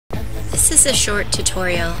This is a short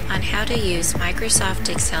tutorial on how to use Microsoft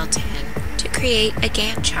Excel 10 to create a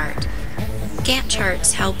Gantt chart. Gantt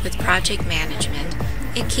charts help with project management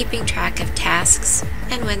and keeping track of tasks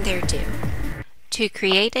and when they're due. To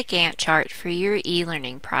create a Gantt chart for your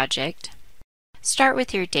e-learning project, start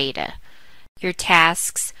with your data, your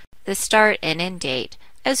tasks, the start and end date,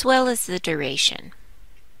 as well as the duration.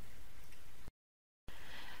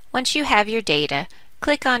 Once you have your data,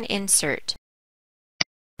 click on Insert.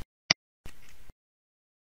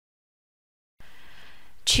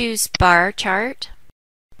 Choose Bar Chart,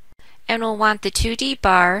 and we'll want the 2D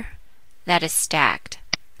bar that is stacked.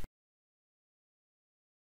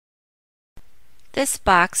 This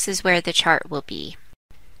box is where the chart will be.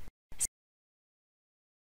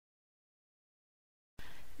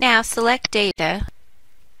 Now select data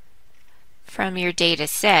from your data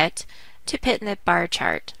set to put in the bar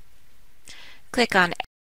chart. Click on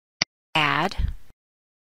Add.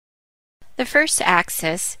 The first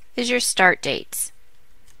axis is your start dates.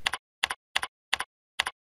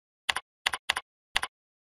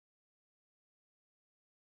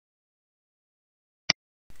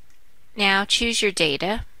 Now choose your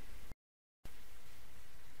data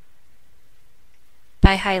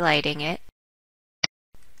by highlighting it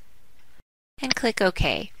and click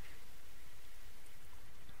OK.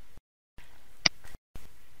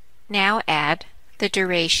 Now add the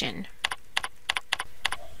duration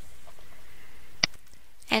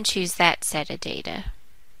and choose that set of data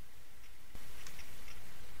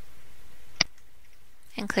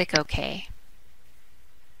and click OK.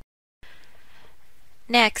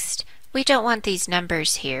 Next, we don't want these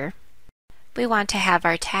numbers here. We want to have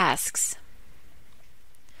our tasks.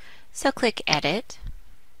 So click Edit.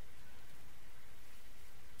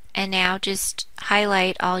 And now just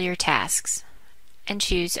highlight all your tasks and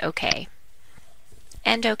choose OK.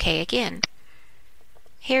 And OK again.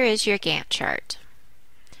 Here is your Gantt chart.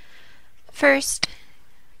 First,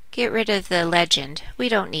 get rid of the legend. We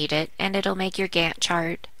don't need it, and it'll make your Gantt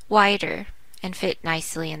chart wider and fit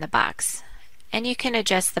nicely in the box. And you can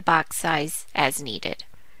adjust the box size as needed.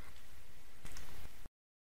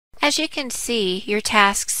 As you can see, your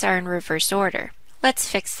tasks are in reverse order. Let's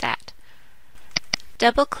fix that.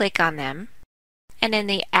 Double-click on them, and in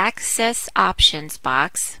the Access Options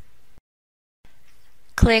box,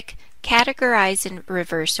 click Categorize in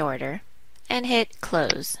Reverse Order, and hit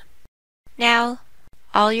Close. Now,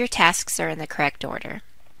 all your tasks are in the correct order.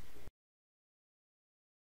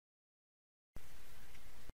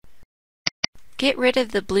 Get rid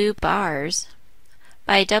of the blue bars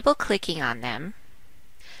by double-clicking on them,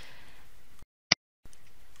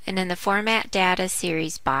 and in the Format Data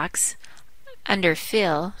Series box, under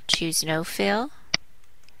Fill, choose No Fill,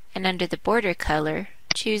 and under the border color,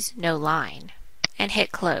 choose No Line, and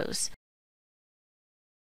hit Close.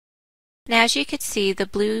 Now as you can see, the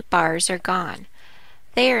blue bars are gone.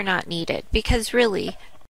 They are not needed because really,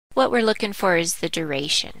 what we're looking for is the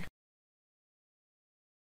duration.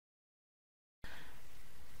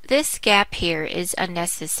 This gap here is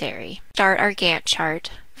unnecessary. Start our Gantt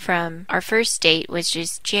chart from our first date, which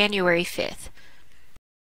is January 5th.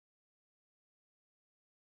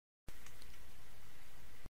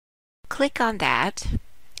 Click on that,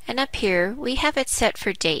 and up here we have it set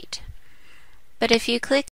for date. But if you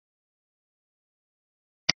click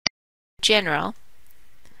General,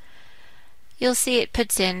 you'll see it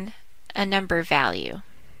puts in a number value.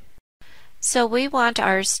 So we want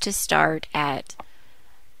ours to start at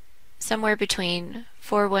somewhere between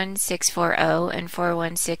 41640 and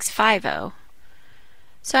 41650.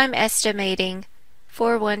 So I'm estimating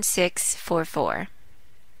 41644.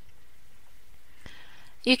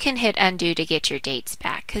 You can hit undo to get your dates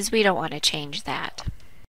back because we don't want to change that.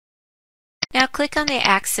 Now click on the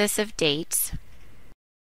axis of dates,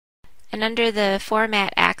 and under the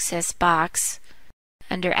Format Access box,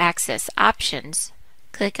 under Access Options,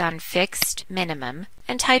 click on Fixed Minimum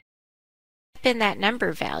and type in that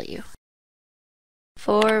number value,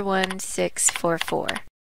 41644.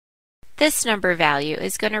 This number value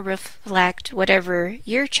is going to reflect whatever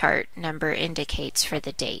your chart number indicates for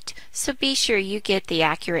the date, so be sure you get the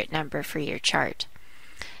accurate number for your chart.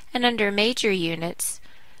 And under Major Units,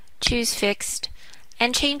 choose Fixed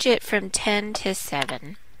and change it from 10 to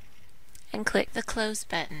 7, and click the Close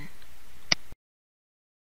button.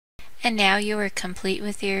 And now you are complete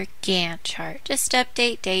with your Gantt chart. Just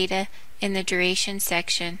update data in the duration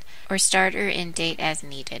section or start or end date as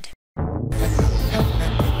needed.